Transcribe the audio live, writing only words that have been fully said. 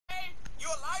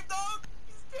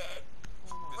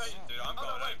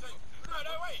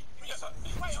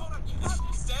Wait, hold on.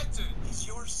 It's dead, dude. He's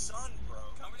your son, bro.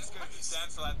 Can't we just go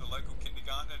stand for like the local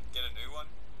kindergarten and get a new one?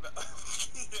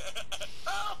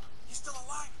 Help! He's still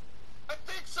alive. I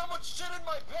think someone shit in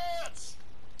my pants!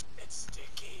 It's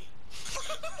sticky.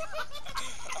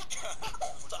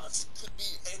 Thoughts could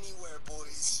be anywhere,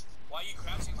 boys. Why are you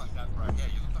crouching like that, bro? Yeah,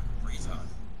 you look like a retard.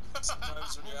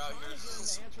 Sometimes when you're out here, you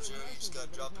just gotta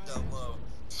drop it down low.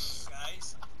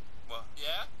 Guys? Well,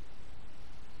 yeah?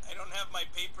 I don't have my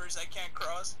papers, I can't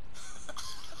cross.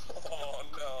 Oh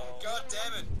no. God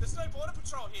damn it. There's no border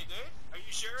patrol here, dude. Are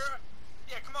you sure?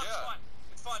 Yeah, come on, Yeah. it's fine.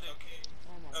 It's fine, dude.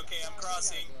 Okay, I'm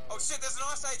crossing. Oh shit, there's an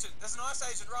ice agent. There's an ice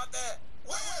agent right there.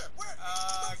 Where?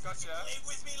 Gotcha. Play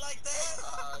with me like that?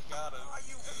 Got him. Are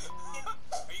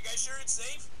you guys sure it's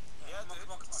safe? Yeah, dude,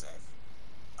 it's safe.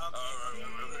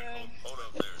 Alright, hold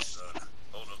up there, son.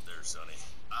 Hold up there, sonny.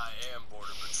 I am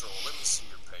Border Patrol. Let me see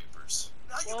your papers.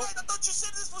 You guys, I thought you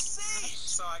said this was safe.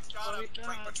 So I got a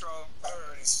brake patrol.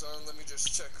 Alrighty, son. Let me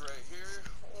just check right here.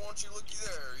 Why don't you looky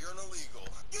there? You're an illegal.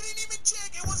 You didn't even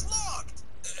check. It was locked.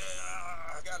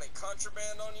 Got any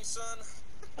contraband on you, son?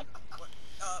 What?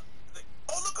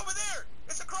 Oh, look over there.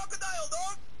 It's a crocodile,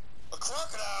 dog. A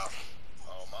crocodile?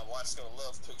 Oh, my wife's gonna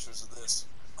love pictures of this.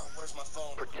 Oh, where's my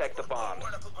phone? Protect the bomb.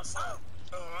 Where'd I put my phone?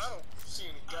 Oh, I don't see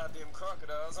any goddamn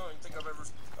crocodiles. I don't even think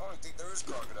there is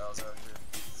crocodiles out here.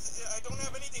 I don't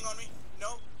have anything on me.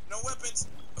 No weapons.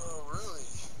 Oh, really?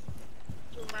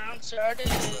 Round started.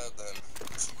 What's that then?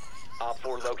 Op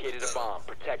 4 located a bomb.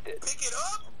 Protect it. Pick it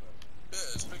up.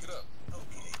 Yeah, just pick it up.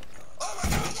 Okay. Oh my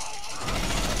God!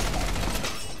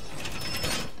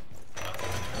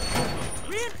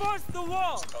 Reinforce the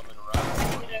wall. It's coming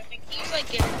around. I think he's like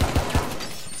getting.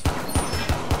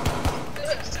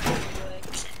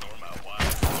 Ignore my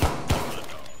wife. My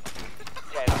dog.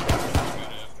 10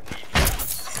 seconds.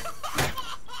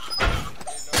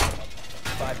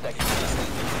 5 seconds.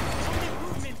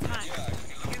 Movement time.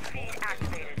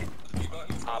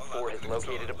 Op 4 has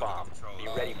located a bomb. Be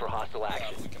ready for hostile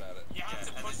action. I'm looking at it. You have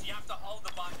to push. You have to hold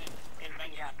the button and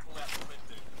make it pull out the clip,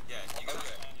 dude. Yeah, you gotta. Okay.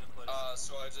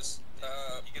 So I just, You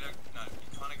gotta. No, you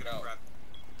kinda gotta No. grab.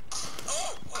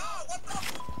 Oh! Wow! What the?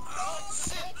 Oh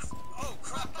shit! Oh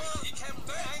crap! You can't.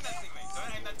 Don't aim that thing, mate.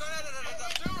 Don't aim that. Don't.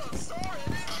 Dude, I'm sorry. I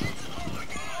didn't mean to. Oh my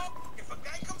God! If a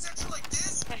guy comes at you like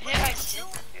this, I hit my shoe.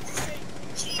 and you say,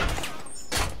 "Gee."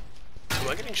 Am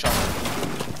I getting shot?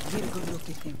 Get a good look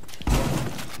at him.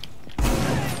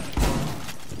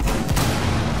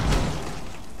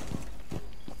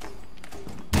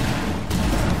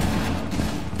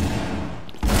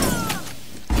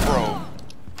 Bro.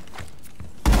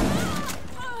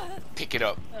 Pick it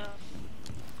up.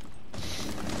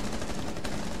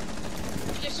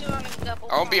 Just doing a double.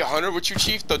 I'll be 100 with you,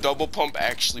 Chief. The double pump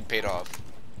actually paid off.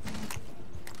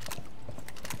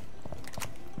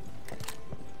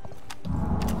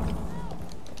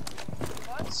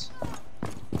 What?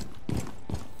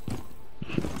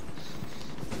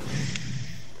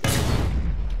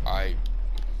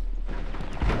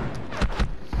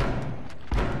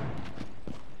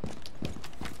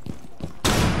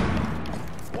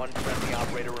 One friendly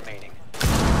operator remaining.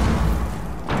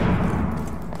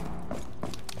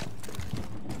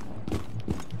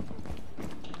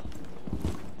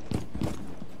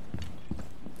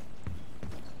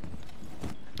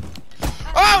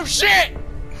 Oh shit!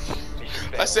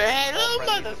 Mission I said, failed. hello, All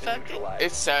friendlies have been motherfucker. neutralized.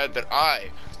 It's sad that I,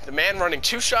 the man running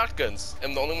 2 shotguns,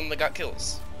 am the only one that got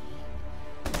kills.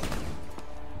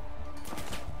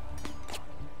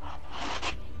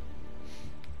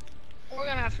 We're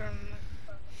gonna have to remember.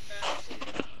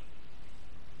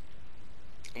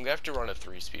 I'm gonna have to run a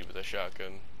 3-speed with a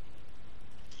shotgun.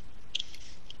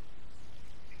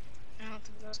 I don't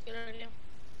think that's a good idea.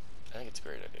 I think it's a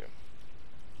great idea.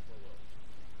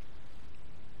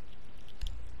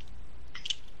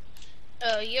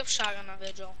 You have shotgun on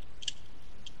vigil.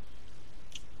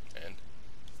 And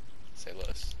say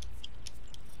less.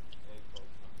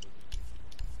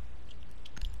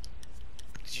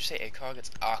 Did you say ACOG?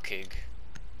 It's ACOG.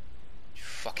 You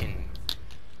fucking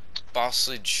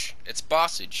bossage. It's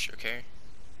bossage, okay?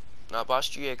 Not boss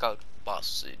G ACOG.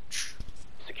 Bossage.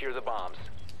 Secure the bombs.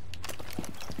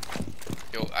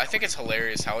 Yo, I think it's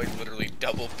hilarious how he literally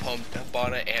double pumped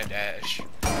Habana and Ash.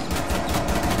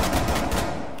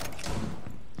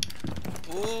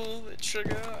 Pull the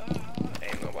trigger.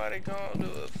 Ain't nobody gonna do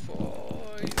it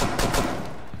for you.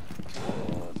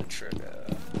 Pull the trigger.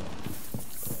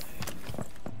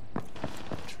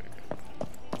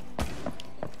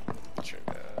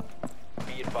 Trigger.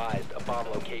 Be advised, a bomb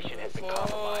location has been For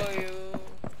compromised. you.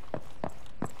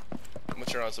 I'm gonna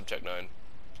turn on subject 9.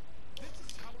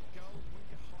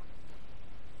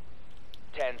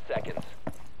 10 seconds.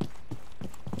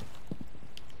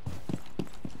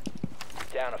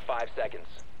 Down to 5 seconds.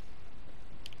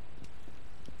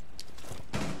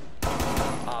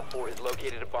 Op 4 has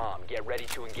located a bomb. Get ready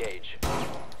to engage.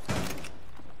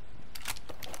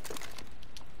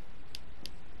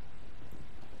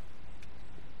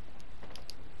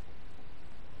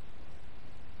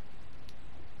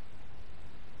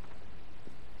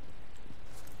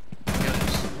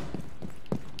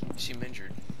 You seem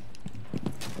injured.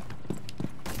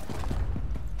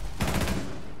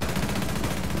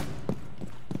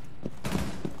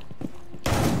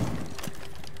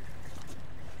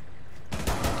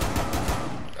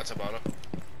 That's a bottom.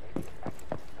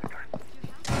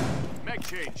 Mag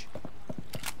change.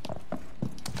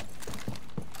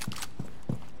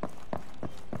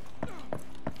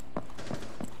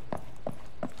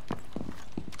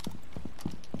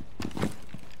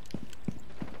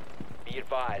 Be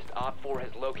advised, Op 4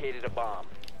 has located a bomb.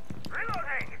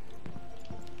 Reloading.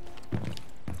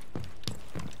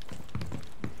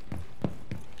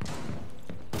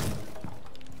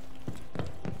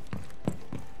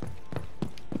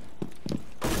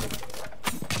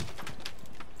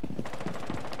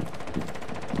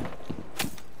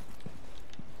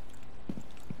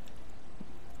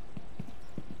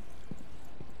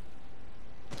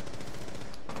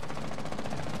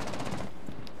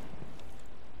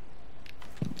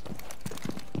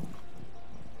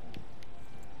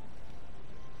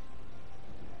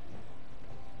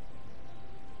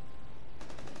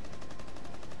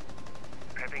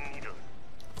 Prepping needles.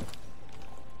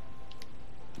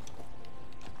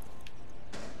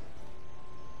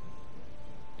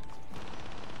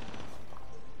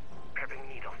 Prepping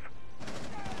needles.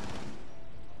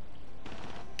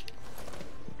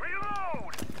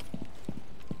 Reload!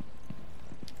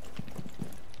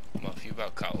 Muff, you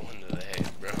about caught one to the head,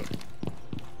 bro.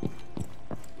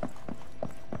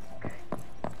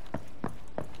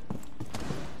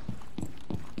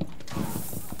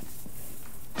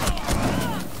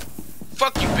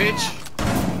 Fuck you, bitch!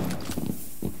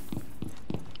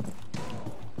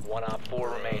 1 Op 4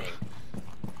 remaining.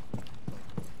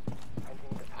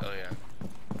 Hell yeah.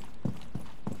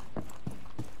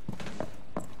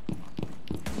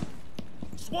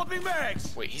 Swapping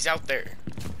mags! Wait, he's out there.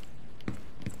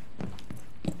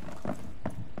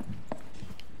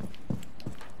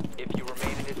 If you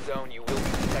remain in this zone, you will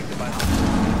be detected by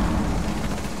hostiles.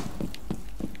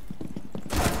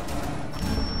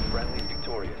 Friendly's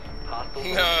victorious. Hostile.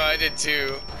 No, I did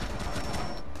too.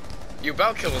 You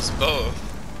about killed us both.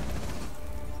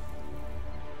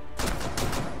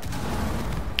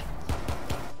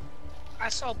 I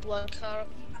saw blood come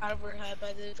out of her head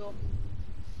by the door.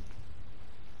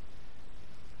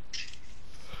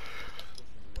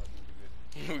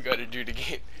 We gotta do it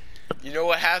again. You know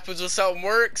what happens when something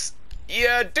works? You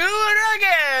do it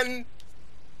again!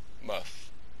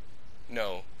 Muff.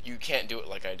 No, you can't do it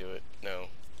like I do it. No.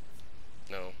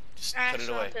 No. Just I put it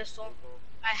saw a away. pistol.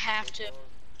 I have to.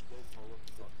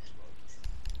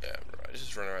 Yeah, bro. I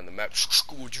just run around the map.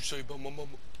 What'd you say about my mama?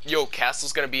 Yo,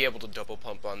 Castle's gonna be able to double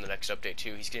pump on the next update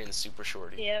too. He's getting the super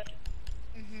shorty. Yep.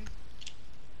 Mhm.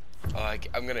 Oh,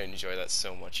 I'm gonna enjoy that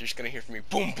so much. You're just gonna hear from me.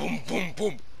 Boom, boom, boom,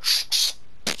 boom.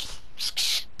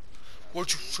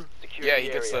 What'd you say? Secure Yeah, the he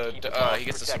gets area. Keep the bombs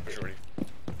the super protected. shorty.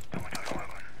 I'm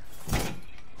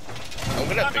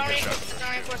gonna Oh, pick no, this up.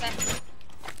 don't for that.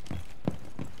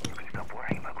 You can stop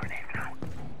worrying about grenades now.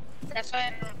 That's why I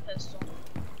have a pistol.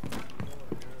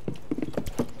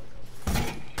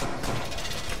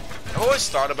 I always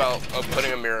thought about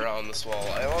putting a mirror on this wall.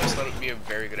 I always thought it would be a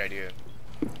very good idea.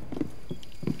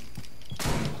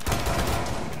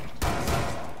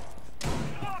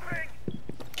 Swapping!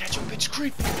 Catch a bitch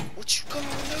creep. What you gonna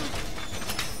do?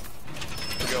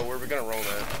 Yo, where are we gonna roll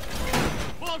that?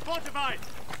 Full fortified!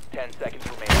 10 seconds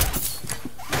remaining.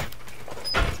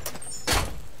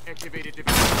 Activated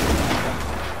device.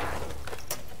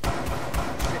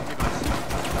 Set device.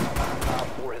 Op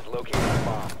 4 has located a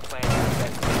bomb. Plan your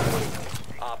defense accordingly.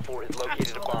 Op 4 has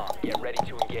located a bomb. Get ready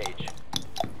to engage.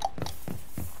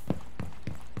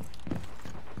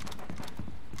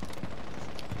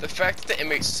 The fact that the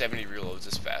M870 reloads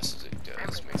as fast as it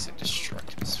does makes it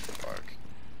destructive as fuck.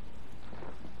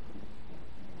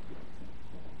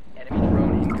 Enemy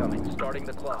drone incoming. Starting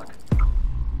the clock.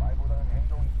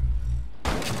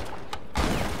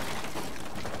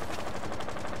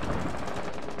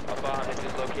 A bomb has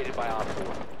been located by Op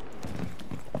 4.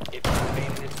 If you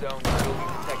remain in this zone, you will be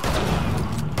detected by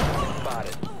hostiles.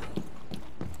 Spotted.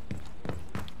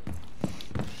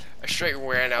 I straight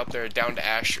ran out there down to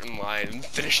Ashton line and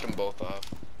finished them both off.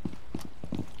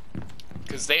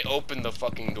 Cause they opened the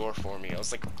fucking door for me. I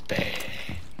was like, bang.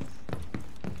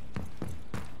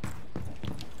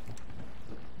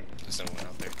 There's no one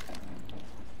out there.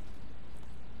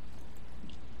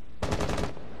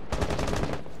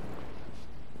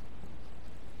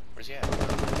 Where's he at?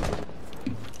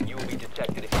 You will be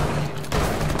detected if you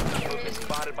continue. You have been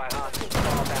spotted by hostiles.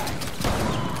 Fall back.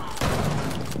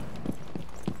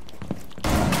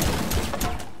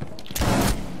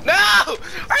 No!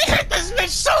 I hit this bitch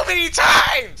so many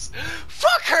times!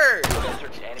 Fuck her!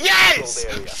 Yes!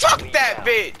 Fuck that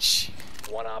bitch!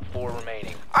 1 op 4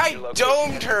 remaining. I Your location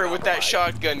domed is her with that compromised.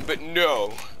 shotgun, but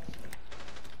no.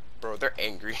 Bro, they're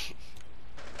angry.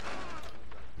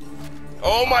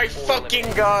 Oh my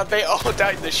fucking god, they all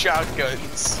died to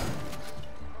shotguns.